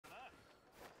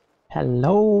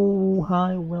Hello,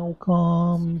 hi,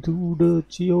 welcome to the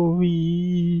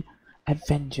Chiori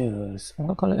adventures. I'm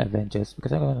gonna call it adventures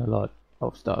because I got a lot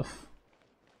of stuff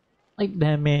like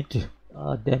damage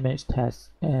tests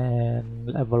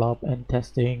and level up and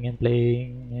testing and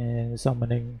playing and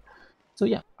summoning. So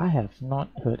yeah, I have not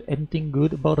heard anything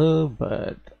good about her,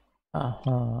 but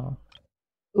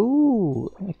Ooh,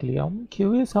 actually, I'm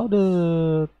curious how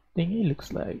the thingy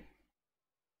looks like.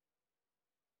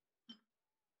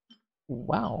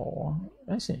 Wow,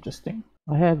 that's interesting.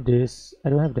 I have this. I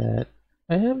don't have that.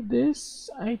 I have this.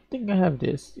 I think I have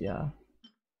this. Yeah.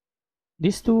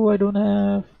 These two I don't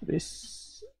have.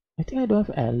 This. I think I don't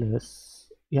have Atlas.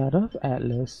 Yeah, I don't have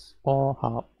Atlas or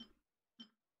Harp.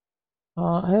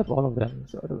 I have all of them,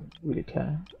 so I don't really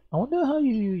care. I wonder how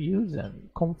you use them.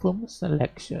 Confirm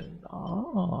selection.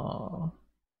 I,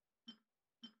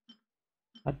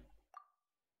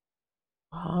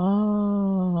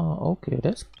 okay,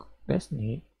 that's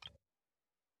neat.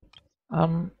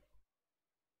 Um,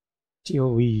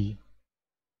 Chiori.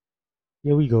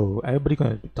 Here we go. Everybody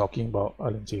gonna be talking about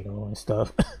Valentino and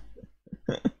stuff.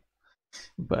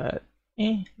 But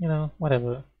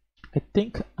whatever. I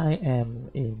think I am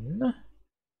in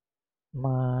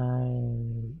my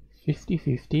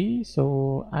 50-50,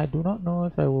 so I do not know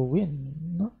if I will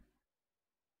win.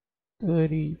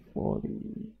 30, 40,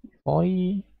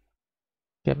 40.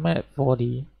 Okay, I'm at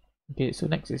 40. Okay, so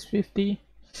next is 50.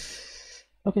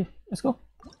 Okay, let's go.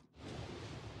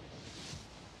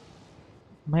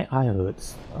 My eye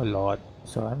hurts a lot,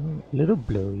 so I'm a little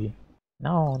blurry.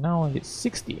 Now it's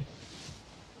 60.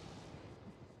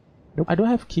 Nope, I don't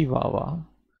have Kiwawa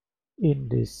in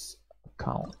this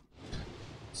account.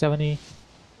 70.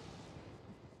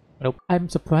 Nope. I'm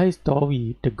surprised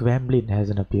Tori, the Gremlin,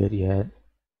 hasn't appeared yet.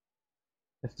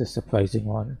 That's the surprising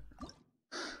one.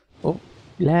 Oh,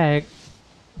 lag.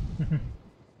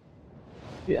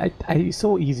 It's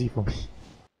so easy for me.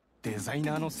 デザイ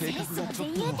ナーの性格がちょっ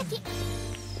と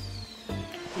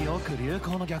よく流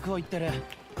行の逆を言ってる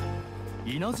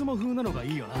稲妻風なのが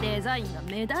いいよな。デザインが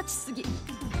目立ちすぎ。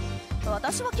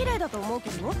私は綺麗だと思うけ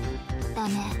ど。ダ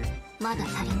メ、まだ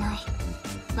足りない。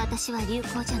私は流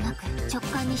行じゃなく直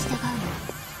感に従うの。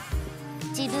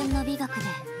自分の美学で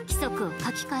規則を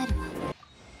書き換えるわ。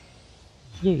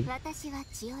私は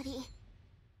チオ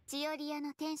リ屋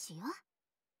の店主よ。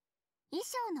衣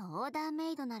装のオーダー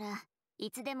メイドなら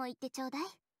いつでも言ってちょうだい。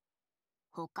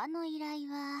他の依頼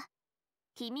は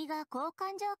君が交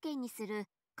換条件にする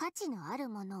価値のある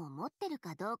ものを持ってる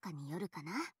かどうかによるか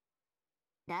な。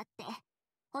だって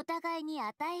お互いに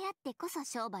与え合ってこそ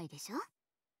商売でしょ。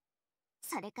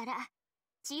それから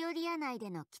チオリア内で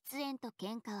の喫煙と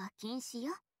喧嘩は禁止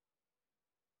よ。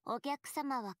お客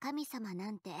様は神様な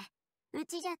んてう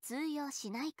ちじゃ通用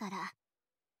しないから。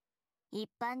一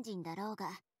般人だろう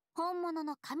が本物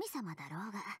の神様だろ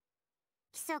うが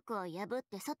規則を破っ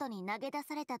て外に投げ出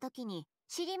された時に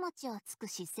尻餅をつく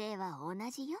姿勢は同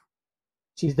じよ。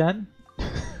She's done?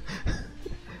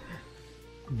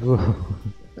 Bro.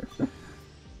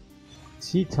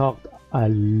 She talked a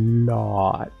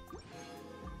lot.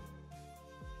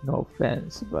 No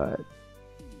offense, but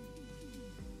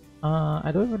I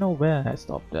don't even know where I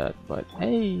stopped at, but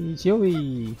hey,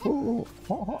 Joey!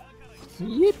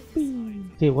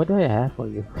 Yippee! Okay, what do I have for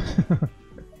you?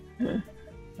 I'm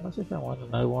not sure if I want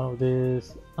another one of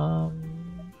this. I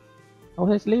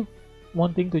was actually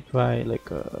wanting to try like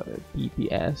a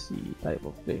DPS type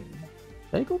of thing.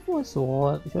 Should I go for a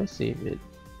sword? Should I save it?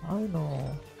 I don't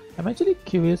know. I'm actually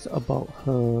curious about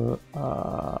her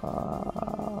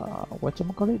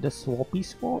whatchamacallit, the swappy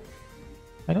swap.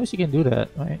 I know she can do that,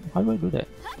 right? How do I do that?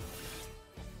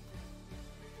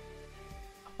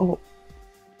 Oh,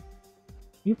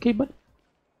 you okay, but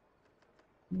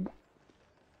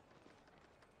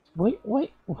why are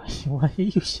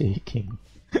you shaking?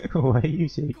 Why are you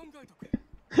shaking?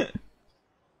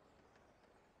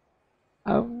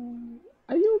 Are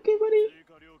you okay, buddy?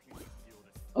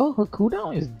 Oh, her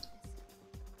cooldown is...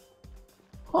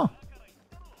 Huh.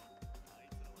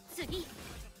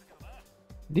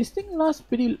 This thing lasts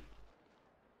pretty...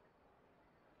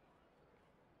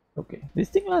 Okay, this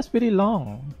thing lasts pretty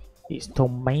long. It's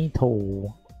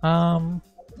tomato.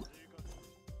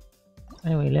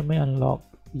 Anyway, let me unlock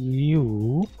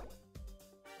you.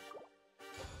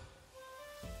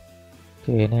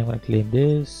 Okay, now I'm gonna claim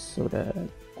this so that...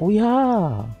 Oh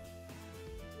yeah!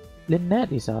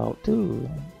 Lynette is out too.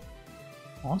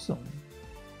 Awesome.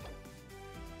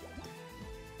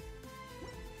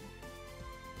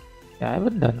 Yeah, I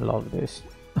haven't done a lot of this.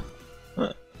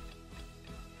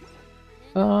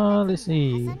 Let's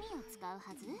see.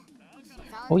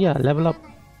 Oh yeah, level up.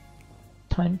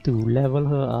 time to level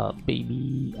her up,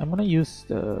 baby. I'm gonna use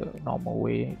the normal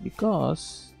way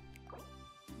because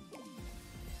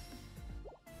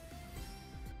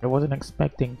I wasn't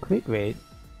expecting quick rate.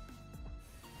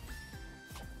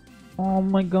 Oh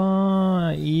my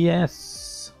god,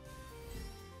 yes!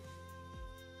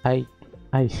 I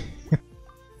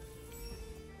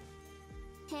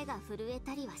手が震え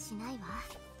たりはしないわ。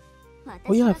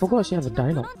 Oh yeah, I forgot she has a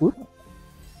dialogue. Oop.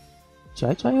 Should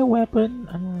I try a weapon?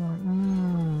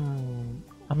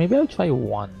 Maybe I'll try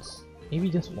once. Maybe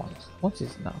just once. Once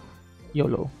is enough.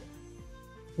 YOLO.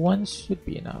 Once should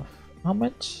be enough. How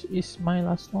much is my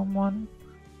last one?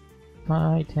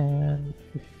 5, 10,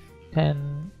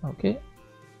 10. Okay.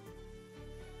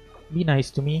 Be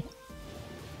nice to me.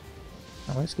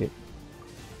 Oh, let's skip.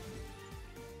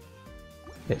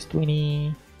 That's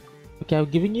 20. Okay, I'm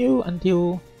giving you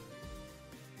until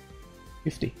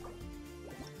 50.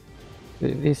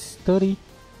 This 30.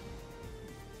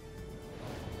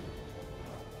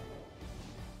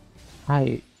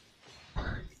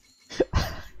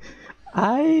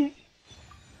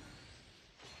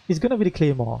 It's gonna be the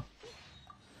Claymore.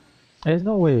 There's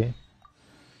no way.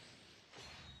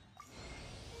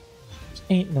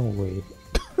 Ain't no way.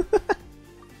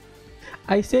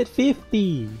 I said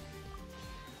 50.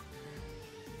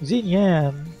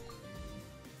 Xinyan.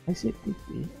 I said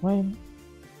 50. When?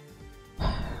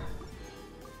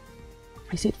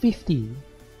 I said 50.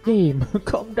 Game,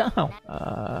 calm down.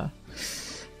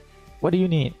 What do you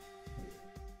need?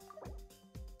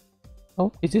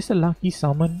 Oh, is this a lucky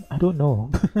summon? I don't know.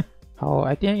 How?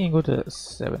 I think I can go to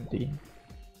 70.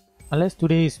 Unless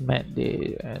today is Mad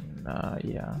Day and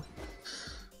yeah.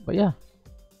 But yeah.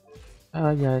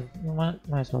 Yeah, you might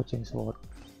as well change sword.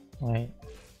 Right.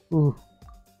 Ooh.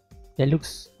 That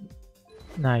looks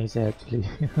nice actually.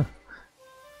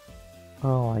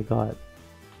 Oh my god.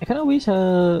 I kinda wish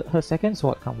her second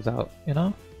sword comes out, you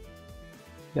know?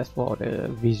 Just for the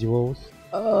visuals.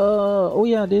 Oh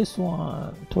yeah, this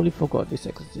one. Totally forgot this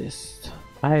exists.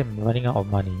 I am running out of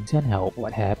money. Send help.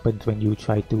 What happens when you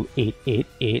try to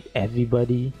 888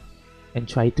 everybody and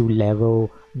try to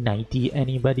level 90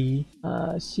 anybody?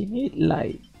 She need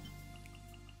like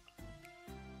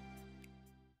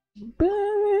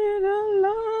buried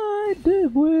alive the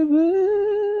women.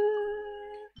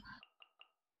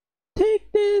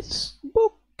 Take this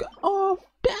book of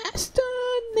destiny.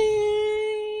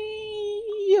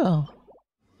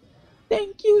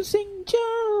 Thank you,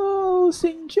 Xingzhou!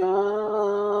 Xingzhou!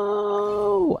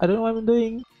 I don't know what I'm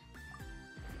doing.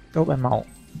 Oh, I'm out.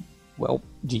 Well,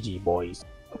 GG boys.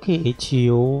 Okay,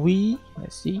 Chiori.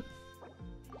 Let's see.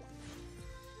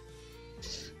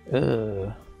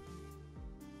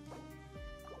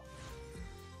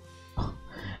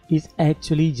 It's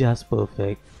actually just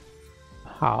perfect.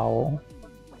 How?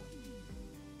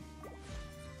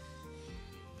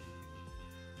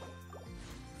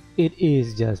 It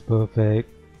is just perfect.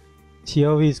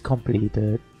 Chiori is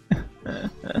completed.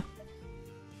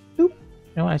 Oop.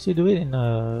 No, I should do it in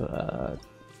a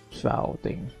trial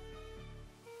thing.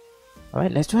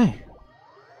 Alright, let's try.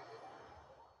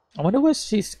 I wonder what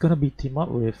she's gonna be team up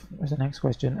with. What's the next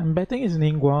question? I'm betting it's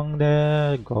Ningguang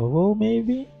there. Goro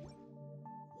maybe?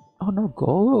 Oh no,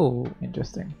 Goro.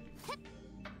 Interesting.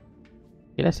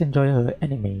 Okay, let's enjoy her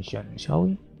animation, shall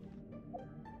we?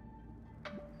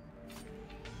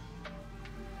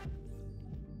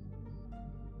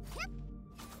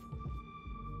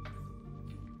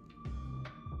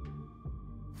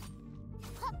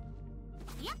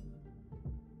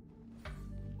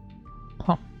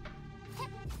 Huh.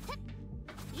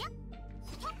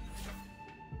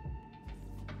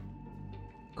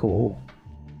 Cool.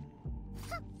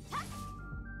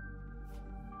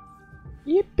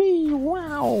 Yippee!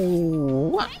 Wow!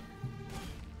 What?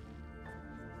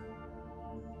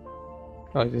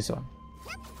 Oh, this one.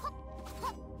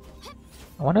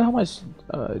 I wonder how much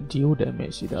deal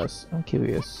damage she does. I'm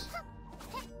curious.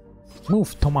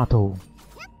 Move, tomato!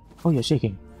 Oh, you're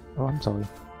shaking. Oh, I'm sorry.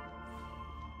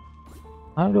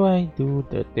 How do I do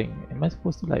the thing? Am I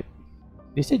supposed to like...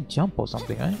 They said jump or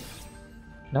something, right?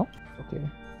 No? Okay.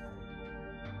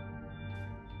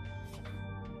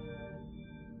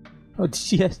 Oh,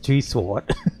 she has 3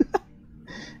 swords.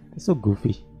 That's so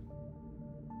goofy.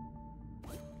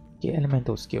 Okay,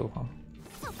 elemental skill, huh?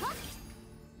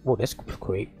 Whoa, that's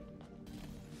great.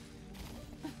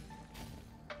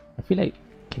 I feel like...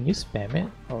 Can you spam it?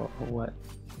 Or what?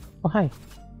 Oh, hi.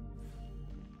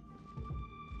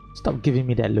 Stop giving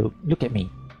me that look. Look at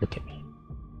me. Look at me.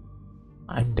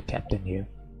 I'm the captain here.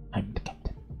 I'm the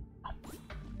captain.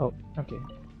 Oh, okay.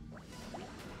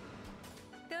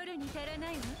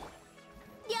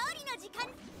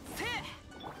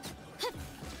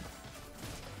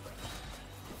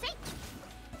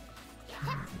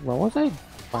 What was I?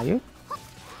 Fire?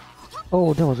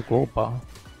 Oh, that was a gold bar.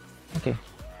 Okay.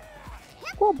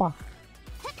 Gold bar.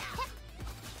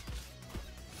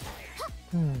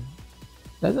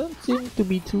 Doesn't seem to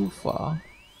be too far.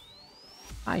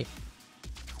 Hi.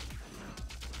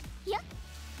 Yep.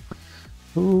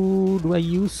 Who do I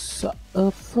use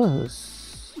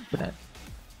first? But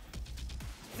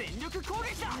全力攻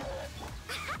撃だ。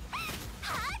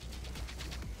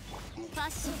ファ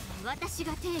ッションは私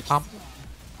が提起する。あ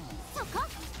そこ。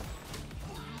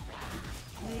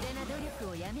無駄な努力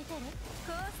をやめたら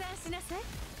降参しなさい。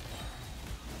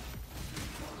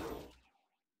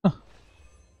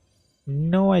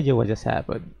No idea what just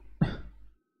happened.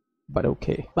 But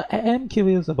okay. But I am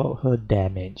curious about her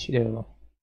damage though.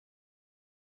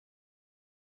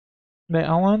 Like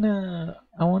I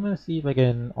wanna see if I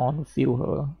can on-field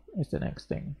her is the next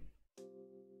thing.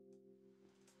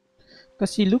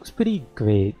 Cause she looks pretty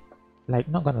great. Like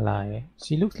not gonna lie.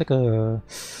 She looks like a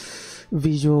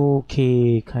visual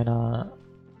K kinda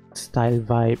style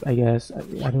vibe, I guess.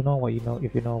 I don't know what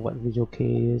if you know what visual K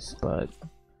is, but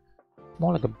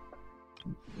more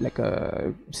like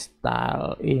a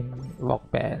style in rock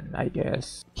band, I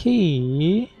guess.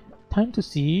 Okay, time to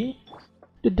see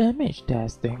the damage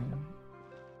testing.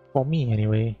 For me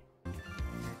anyway.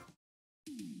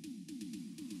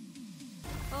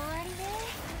 終わりね。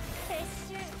撤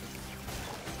収。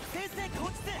先生こ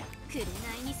っちで。紅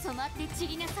に染まって散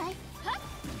りなさい。はっ。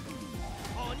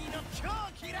鬼の狂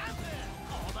気乱舞。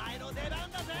お前の出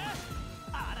番だぜ。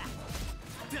あら。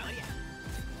どりゃ。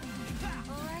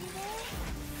終わりね。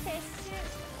撤収。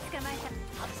捕まえた。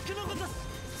熱くのごとし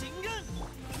進軍。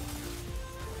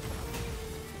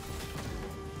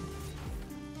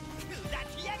砕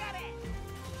きやがれ。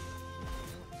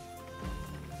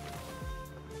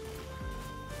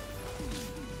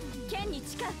剣に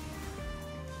誓う。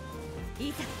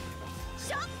いざ。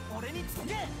しょ。俺につ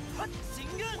け。はっ進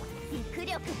軍。肉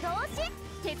力同時。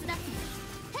手伝って。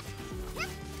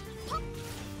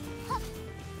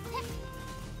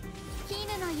絹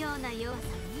のような弱さ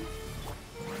ね。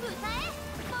歌え、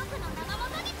僕の名のも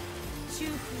とに。中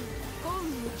風、恩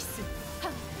を期す。は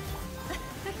っ。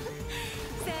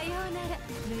さようなら、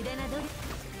無駄な努力。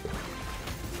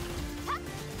はっ。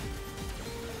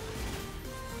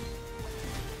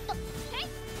と、へい。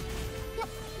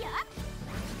やっ。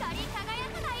光り輝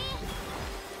くがいい。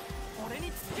俺に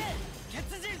つけ。血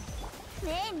人。ね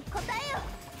えに答えよ。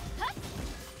はっ。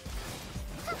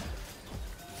はっ。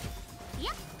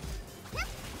やっ。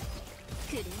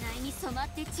紅に染まっ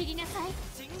て散りなさい。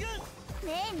進軍。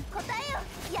ねえに答えよ。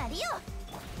やるよ。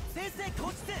先生こ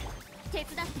っちで。手伝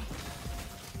って。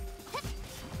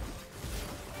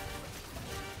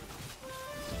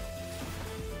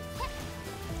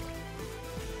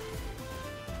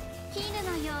絹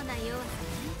のような弱さ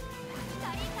ね。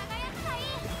光り輝くがいい。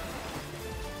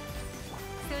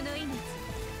その命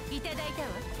いただいたわ。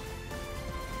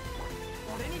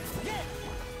俺につけ。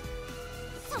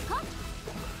そこ。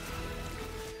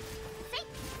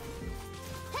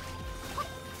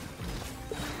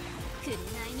紅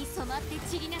に染まって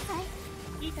散りなさ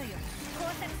い。糸よ、降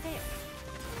参せよ。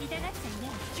いただっちゃいね。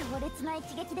強烈な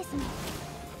一撃ですね。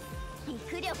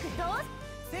陸力同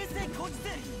先生こっち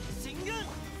で。進軍。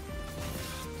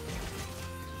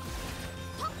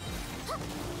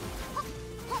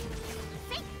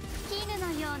絹の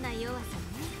ような弱さね。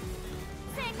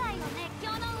世界を熱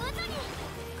狂の渦に。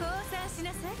降参し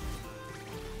なさい。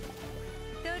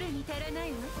取るに足らな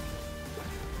いわ。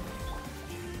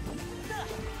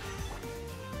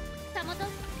たもと。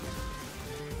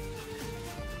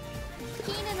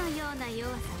絹のような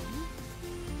弱さね。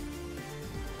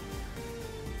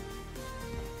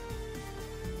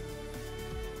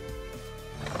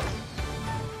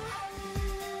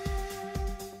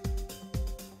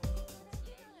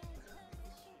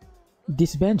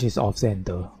This bench is off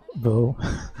center, bro.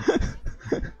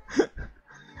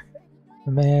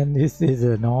 Man, this is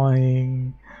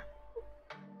annoying.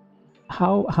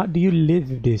 How do you live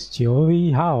with this,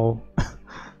 Chiori? How?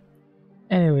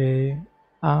 Anyway,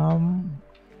 I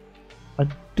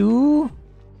do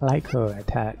like her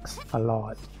attacks a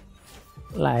lot.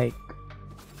 Like,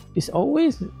 it's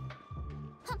always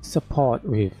support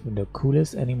with the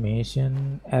coolest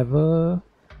animation ever,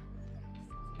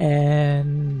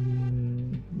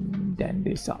 and then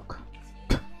they suck.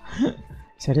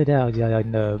 Shut it out, they are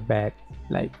in the bad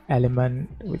like element,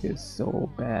 which is so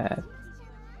bad.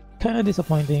 Kind of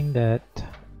disappointing that.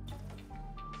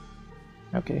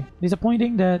 Okay,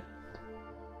 disappointing that.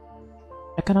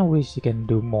 I kind of wish you can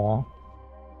do more.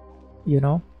 You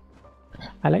know,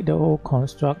 I like the whole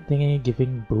construct thingy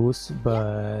giving boost,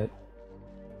 but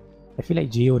I feel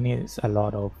like Geo needs a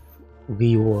lot of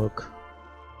rework,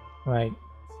 right?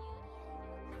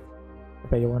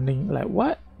 But you're wondering, like,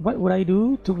 what would I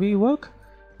do to rework?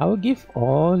 I will give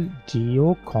all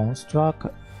Geo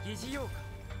construct 疑似ようか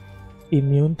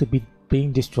immune to be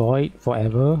being destroyed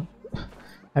forever.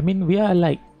 I mean, we are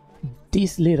like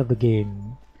this late of the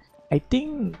game. I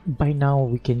think by now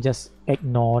we can just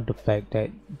ignore the fact that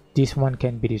this one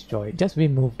can be destroyed. Just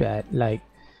remove that. Like,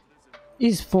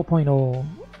 it's 4.0.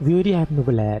 We already have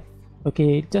Nuvolat.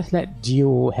 Okay, just let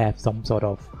Geo have some sort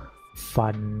of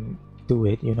fun to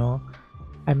it, you know.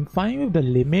 I'm fine with the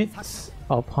limits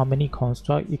of how many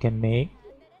constructs you can make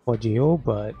for Geo,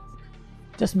 but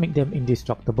just make them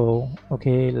indestructible.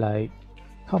 Okay, like,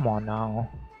 come on now.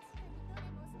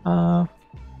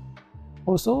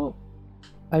 Also,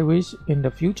 I wish in the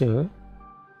future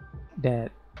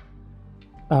that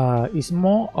it's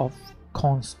more of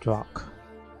construct,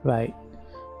 right?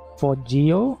 For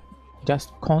Geo,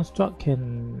 just construct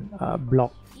can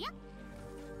block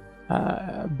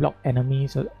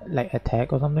enemies, like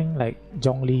attack or something, like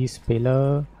Zhongli's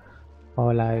pillar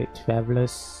or like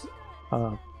Traveler's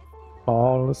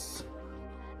balls.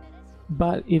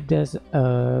 But if there's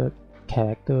a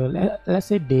character, let's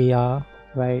say Dea,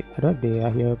 right? I don't have Dea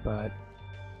here, but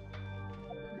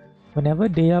whenever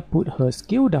Dea put her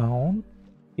skill down,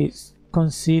 it's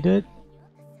considered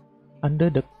under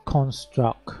the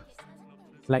construct,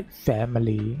 like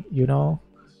family, you know,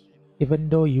 even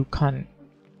though you can't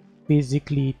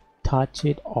physically touch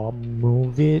it or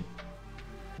move it.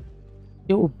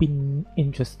 It would be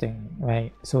interesting,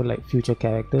 right? So like future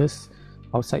characters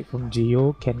outside from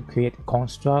Geo can create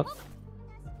construct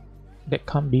that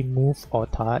can't be moved or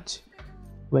touched,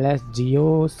 whereas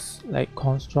Geo's like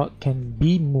construct can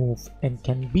be moved and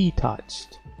can be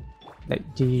touched, like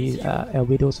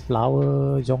Elvidow's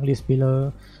flower, Zhongli's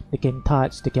pillar. They can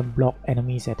touch, they can block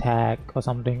enemies attack or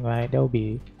something, right? That would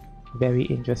be very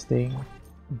interesting.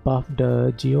 Buff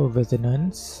the Geo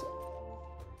resonance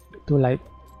to, like,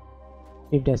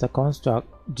 if there's a construct,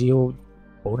 Geo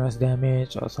bonus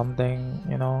damage or something,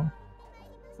 you know.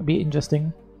 It'd be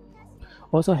interesting.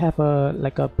 Also have a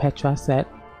like a Petra set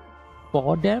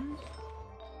for them,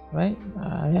 right?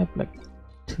 I have like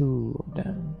 2 of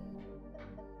them.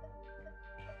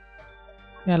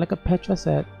 Yeah, like a Petra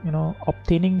set, you know,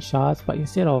 obtaining shards, but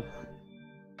instead of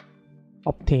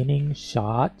obtaining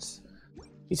shards,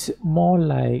 it's more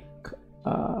like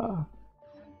how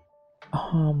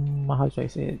should I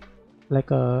say it? Like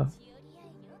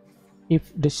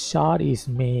if the shard is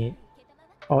made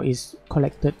or is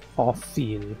collected off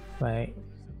field, right,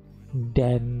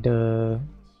 then the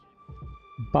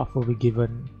buff will be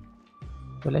given.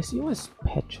 So let's see what's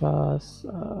Petra's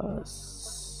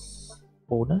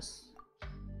bonus.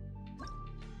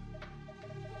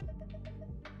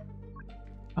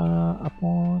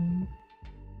 Upon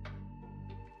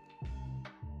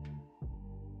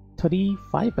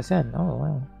 35%. Oh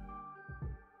wow.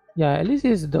 Yeah, at least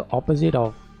it's the opposite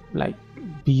of like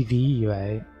BV,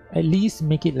 right? At least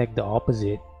make it like the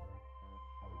opposite.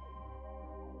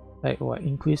 Like what?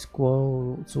 Increase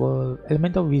swirl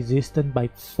elemental resistance by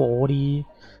 40.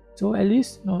 So at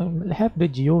least, you know, have the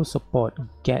Geo support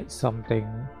get something.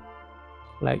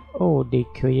 Like, oh, they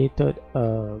created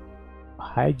a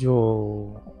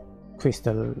hydro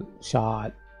crystal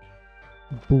shard,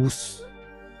 boost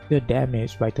the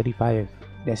damage by 35.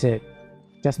 That's it.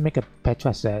 Just make a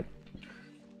Petra set.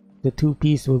 The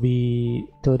 2-piece will be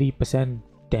 30%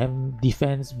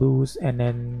 defense boost, and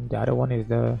then the other one is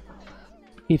the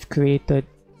if created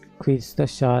crystal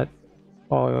shard,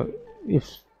 or if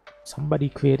somebody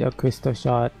create a crystal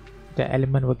shard, the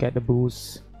element will get the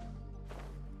boost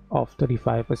of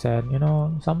 35%, you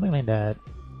know, something like that.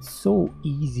 So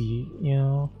easy, you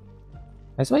know.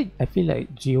 That's why I feel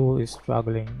like Geo is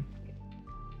struggling.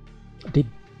 They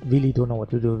really don't know what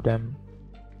to do with them.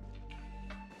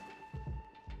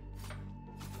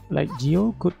 Like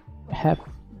Geo could have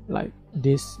like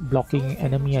this blocking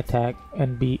enemy attack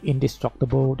and be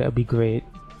indestructible. That would be great,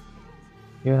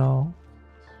 you know.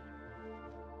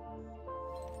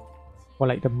 Or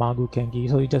like the Magu Kenki,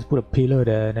 so you just put a pillar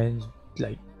there and then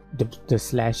like the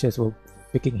slashes will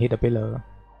freaking hit the pillar.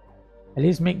 At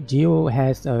least make Geo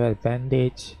has an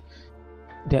advantage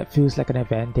that feels like an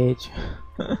advantage.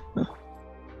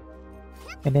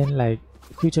 And then like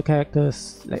future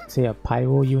characters, like say a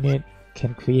Pyro unit,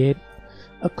 can create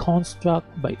a construct,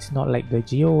 but it's not like the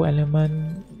Geo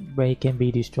element where it can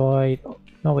be destroyed.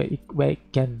 No, where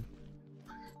it can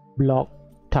block,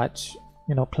 touch,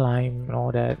 you know, climb and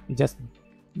all that. It just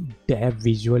there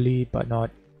visually but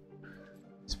not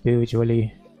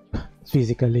spiritually,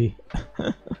 physically.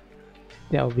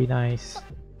 That would be nice.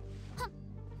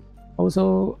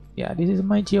 Also, yeah, this is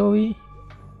my Chiori.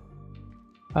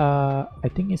 I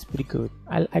think it's pretty good.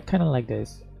 I kind of like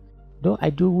this, though I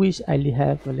do wish I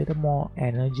have a little more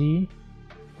energy,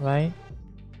 right?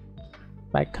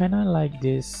 But I kind of like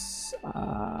this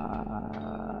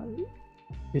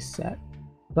set.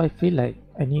 So I feel like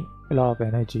I need a lot of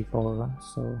energy for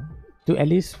so to at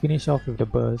least finish off with the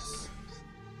burst.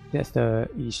 That's the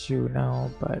issue now,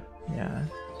 but yeah,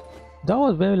 that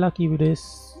was very lucky with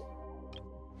this.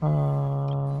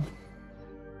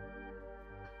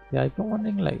 Yeah, if you're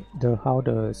wondering like how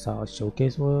the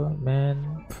showcase were,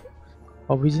 man.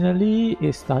 Originally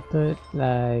it started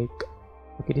like,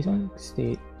 okay, this one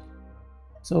stayed.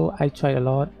 So I tried a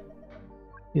lot.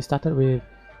 It started with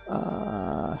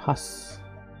Hus,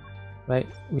 right?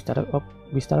 We started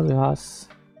with Hus,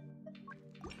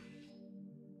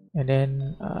 and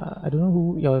then I don't know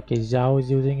who. Okay, Zhao is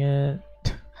using it.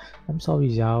 I'm sorry,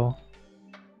 Zhao.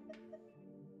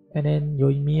 And then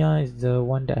Yoimiya is the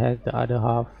one that has the other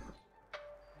half.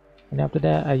 And after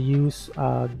that, I use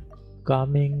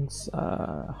Garming's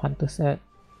hunter set.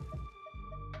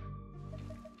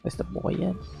 That's the boy,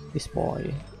 yeah. This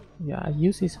boy. Yeah, I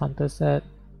use his hunter set.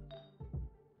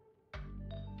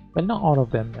 But not all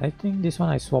of them. I think this one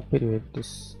I swap it with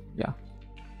this. Yeah.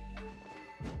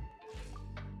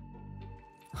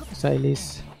 So at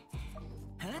least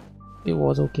it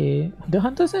was okay. The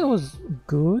hunter set was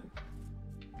good.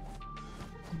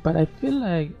 But I feel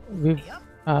like with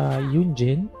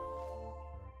Yunjin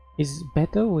is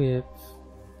better with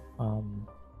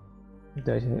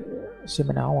the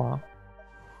Shimenawa.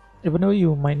 Even though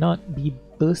you might not be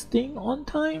bursting on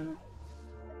time.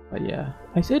 But yeah,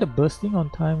 I say the bursting on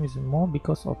time is more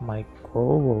because of my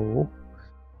Goro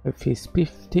with his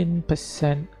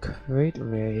 15% crit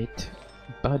rate,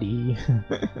 buddy.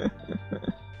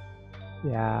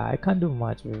 Yeah, I can't do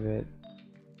much with it.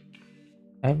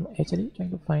 I'm actually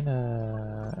trying to find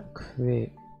a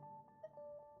crit.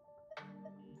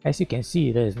 As you can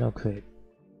see, there is no crit.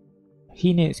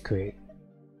 He needs crit.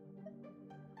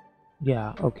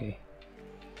 Yeah, okay.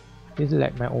 This is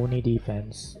like my only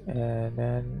defense, and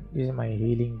then this is my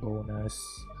healing bonus.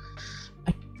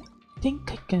 I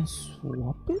think I can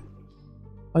swap it?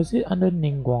 Or is it under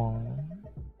Ningguang?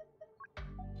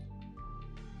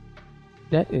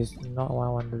 That is not what I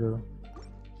want to do.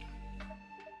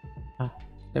 Ah,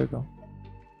 there we go.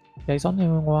 Yeah, it's on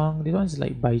Ningguang. This one is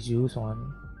like Baiju's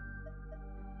one.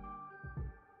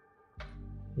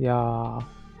 Yeah.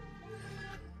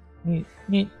 Need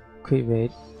crit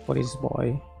rate for this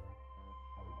boy.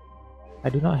 I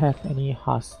do not have any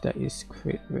Hus that is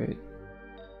crit rate.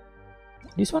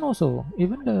 This one also,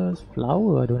 even the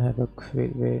flower I don't have a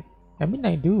crit rate. I mean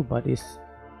I do, but it's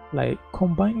like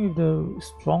combined with the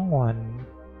strong one.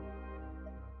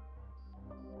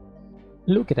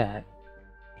 Look at that.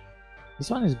 This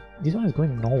one is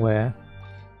going nowhere.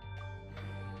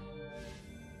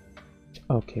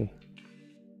 Okay.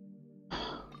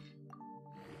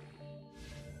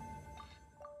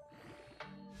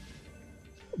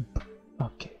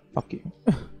 Okay, fuck you.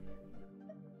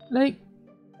 Like,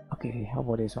 okay, how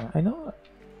about this one? I know,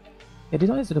 yeah, this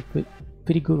one is a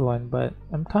pretty good one, but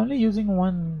I'm currently using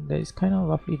one that is kind of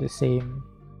roughly the same.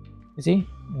 You see?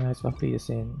 Yeah, it's roughly the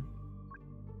same.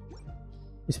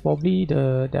 It's probably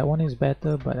that one is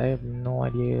better, but I have no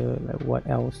idea like what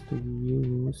else to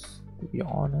use, to be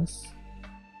honest.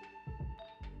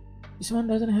 This one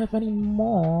doesn't have any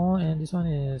more, and this one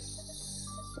is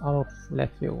out of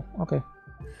left field. Okay.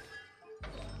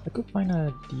 I could find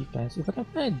a defense. If I can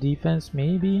find a defense,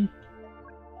 maybe.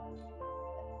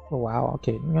 Oh wow,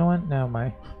 okay, you know what? Never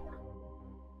mind.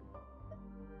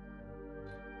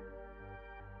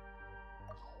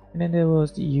 And then there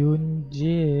was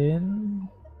Yunjin.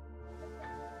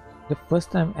 The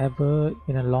first time ever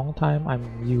in a long time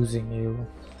I'm using you.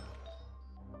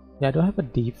 Yeah, I don't have a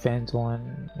defense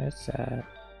one. That's sad.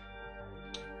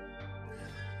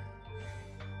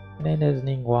 And then there's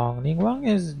Ningguang. Ningguang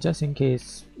is just in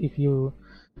case if you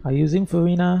are using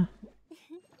Furina.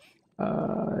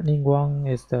 Ningguang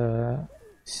is the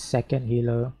second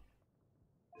healer.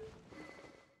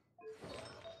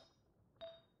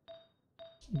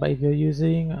 But if you're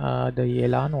using the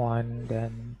Yelan one,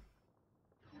 then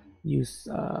use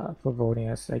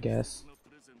Favonius, I guess.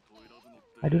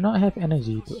 I do not have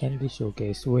energy to end this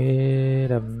showcase.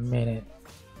 Wait a minute.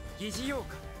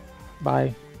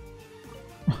 Bye.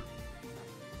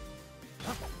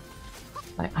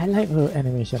 I like her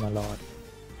animation a lot.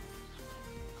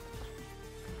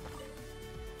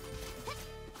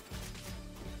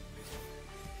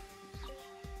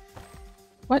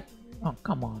 What? Oh,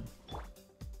 come on.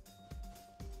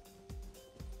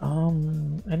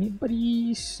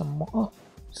 Anybody small? Oh,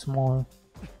 small.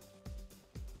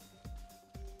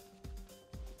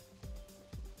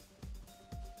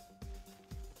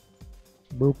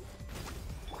 Boop.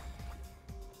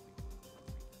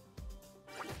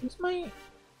 Where's my...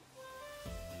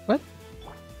 What?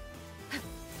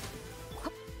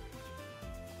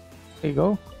 There you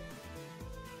go.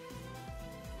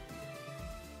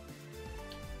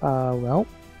 Well.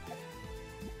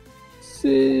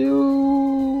 See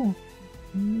you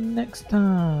next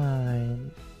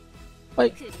time.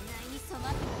 Bye.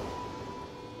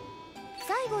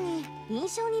 最後に印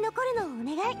象に残るのをお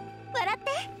願い。笑っ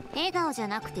て。笑顔じゃ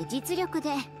なくて実力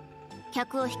で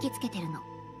客を引きつけてるの。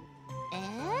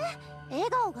笑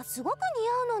顔がすごく似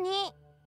合うのに。